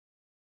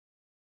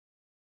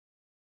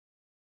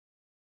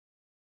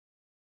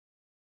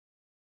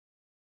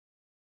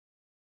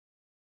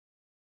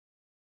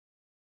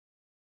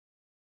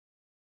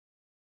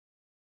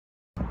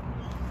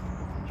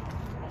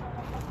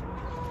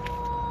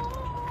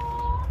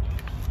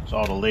It's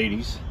all the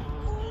ladies.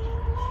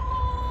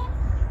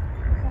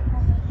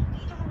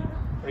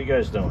 What are you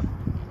guys doing?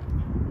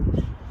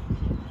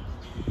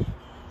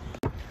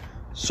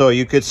 So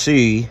you could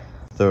see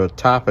the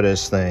top of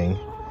this thing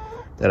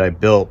that I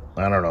built,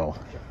 I don't know,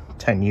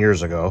 10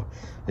 years ago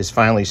is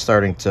finally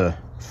starting to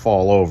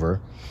fall over.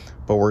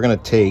 But we're gonna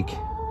take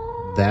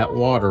that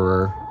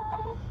waterer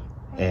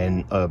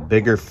and a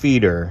bigger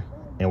feeder,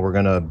 and we're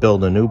gonna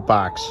build a new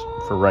box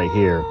for right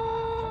here.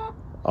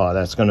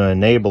 That's gonna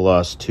enable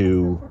us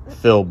to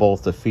fill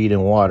both the feed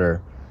and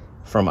water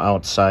from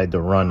outside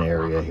the run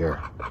area here.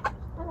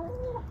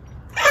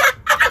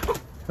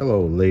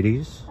 Hello,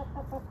 ladies.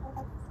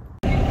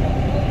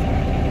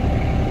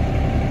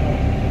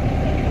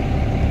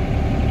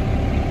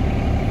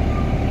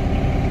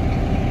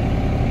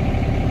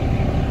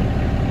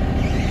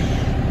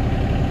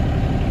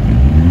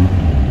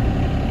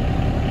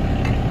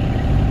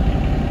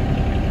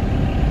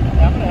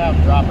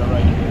 Drop it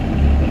right here.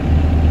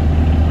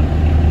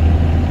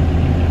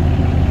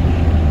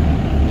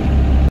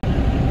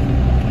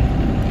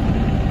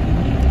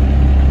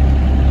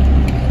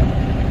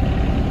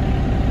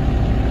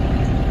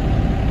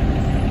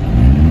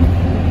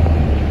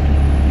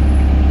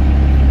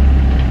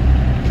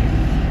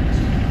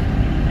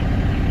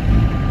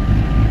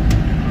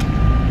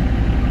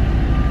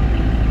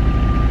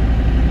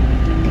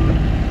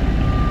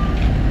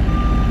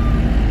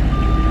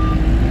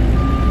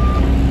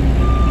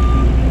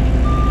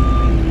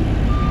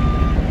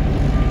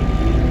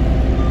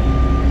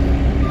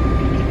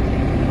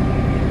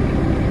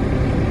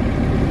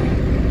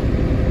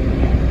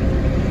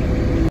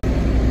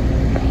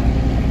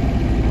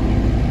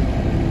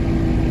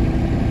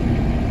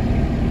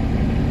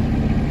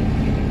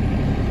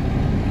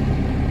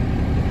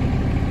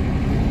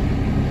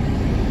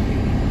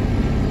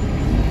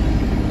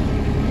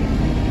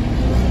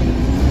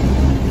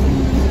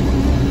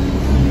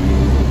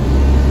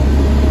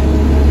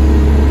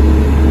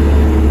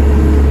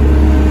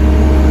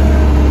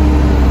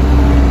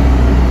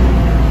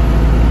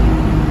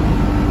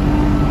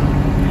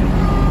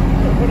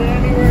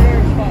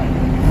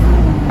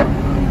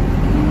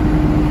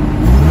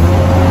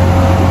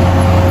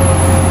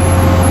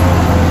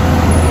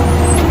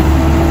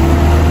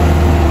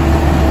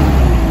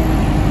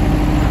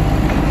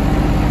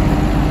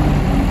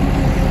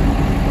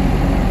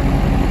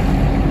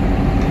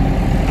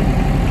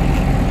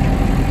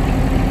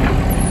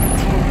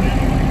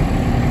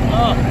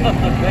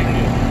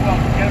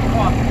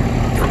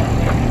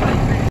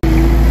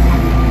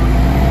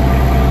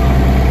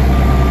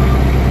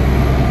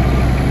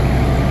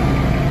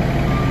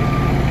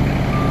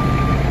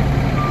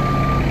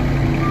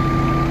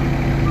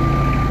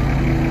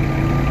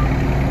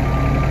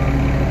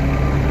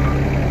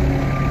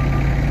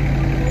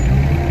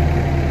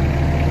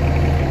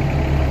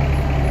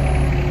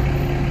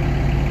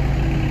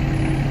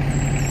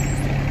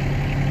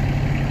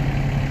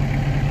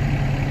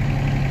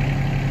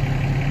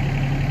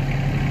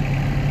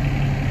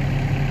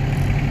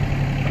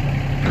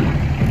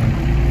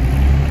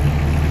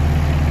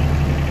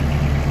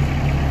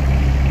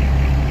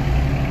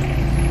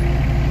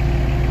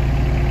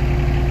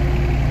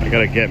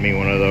 Gotta get me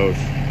one of those.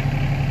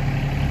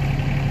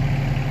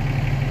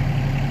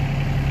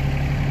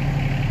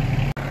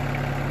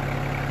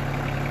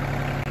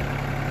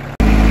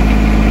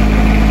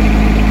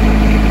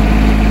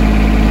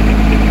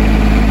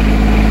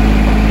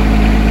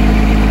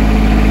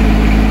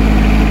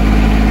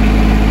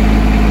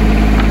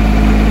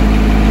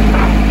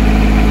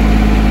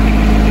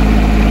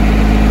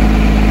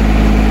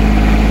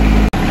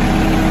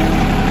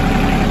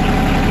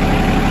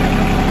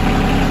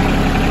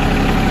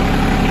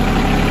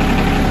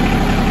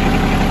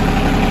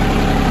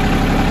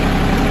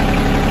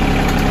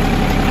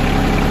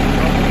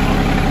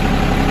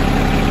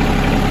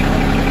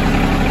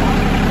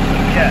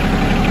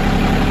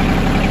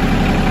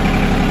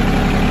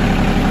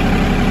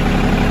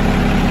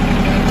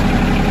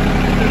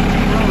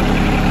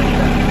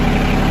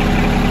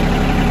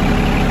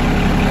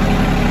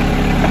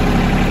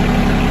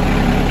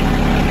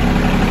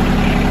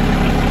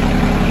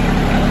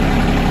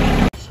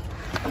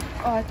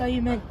 I thought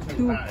you meant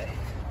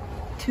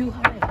too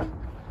high.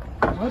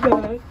 My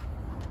bad.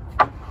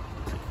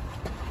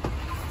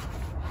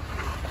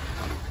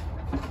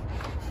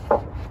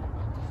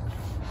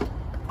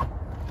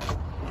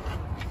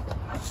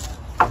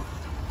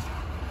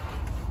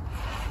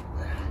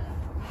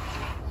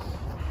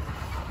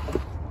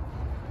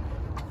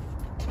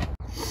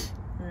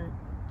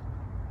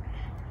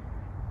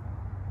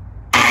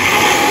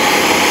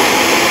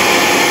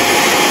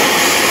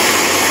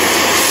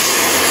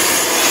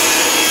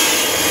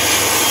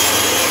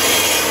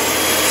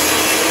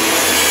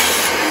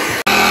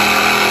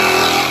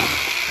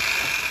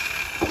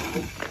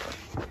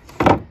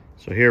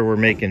 So here we're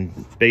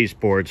making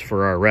baseboards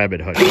for our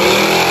rabbit hutch.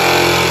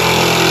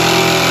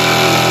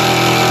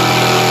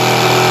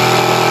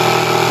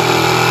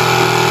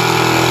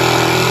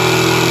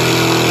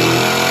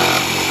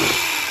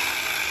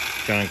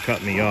 John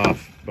cut me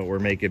off, but we're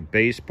making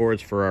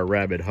baseboards for our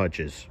rabbit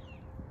hutches.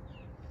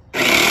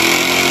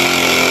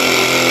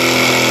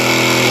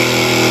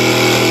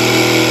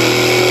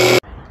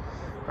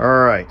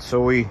 Alright,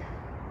 so we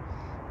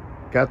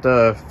got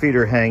the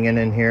feeder hanging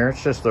in here.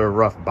 It's just a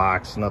rough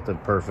box, nothing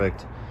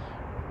perfect.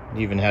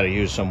 Even had to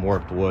use some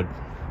worked wood.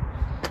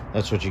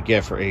 That's what you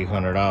get for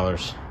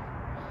 $800.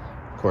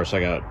 Of course,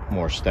 I got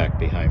more stacked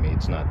behind me.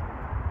 It's not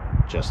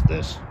just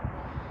this.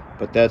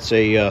 But that's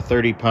a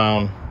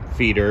 30-pound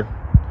feeder.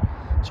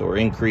 So we're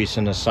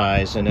increasing the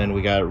size, and then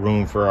we got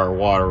room for our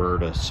waterer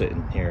to sit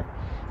in here.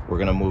 We're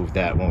gonna move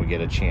that when we get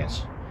a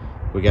chance.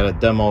 We gotta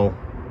demo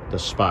the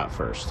spot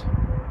first.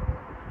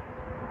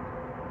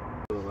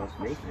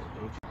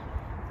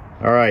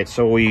 All right,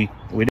 so we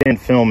didn't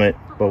film it,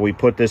 but we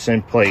put this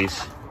in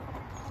place,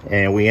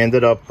 and we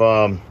ended up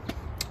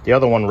the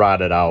other one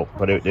rotted out,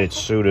 but it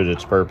suited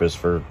its purpose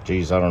for,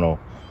 geez, I don't know,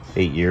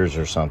 8 years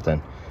or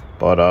something.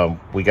 But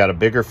we got a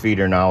bigger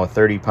feeder now, a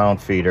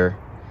 30-pound feeder,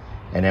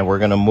 and then we're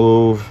gonna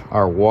move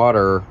our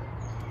water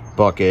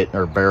bucket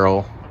or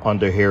barrel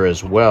under here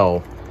as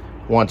well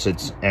once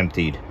it's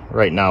emptied.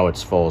 Right now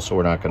it's full, so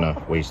we're not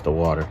gonna waste the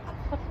water.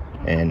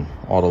 And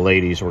all the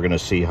ladies, we're gonna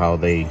see how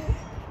they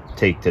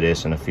take to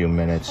this in a few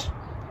minutes,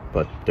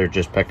 but they're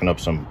just picking up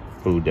some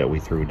food that we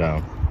threw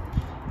down.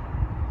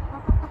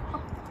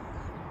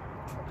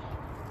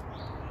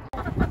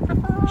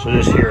 So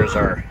this here is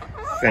our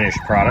finished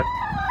product.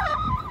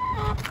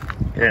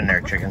 Get in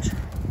there, chickens.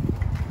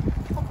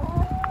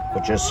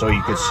 But just so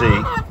you can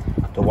see,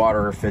 the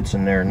waterer fits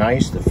in there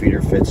nice, the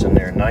feeder fits in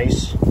there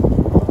nice.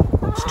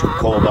 It's too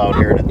cold out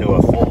here to do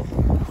a full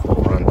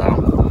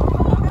rundown,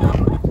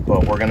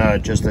 but we're gonna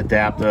just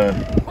adapt to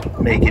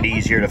make it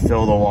easier to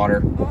fill the water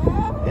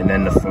and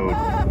then the food,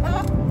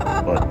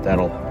 but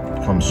that'll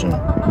come soon. All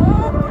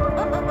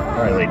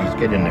right, ladies,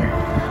 get in there.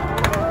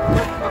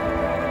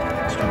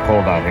 It's too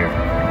cold out here.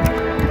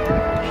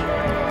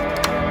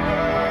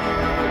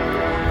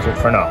 That's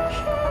it for now.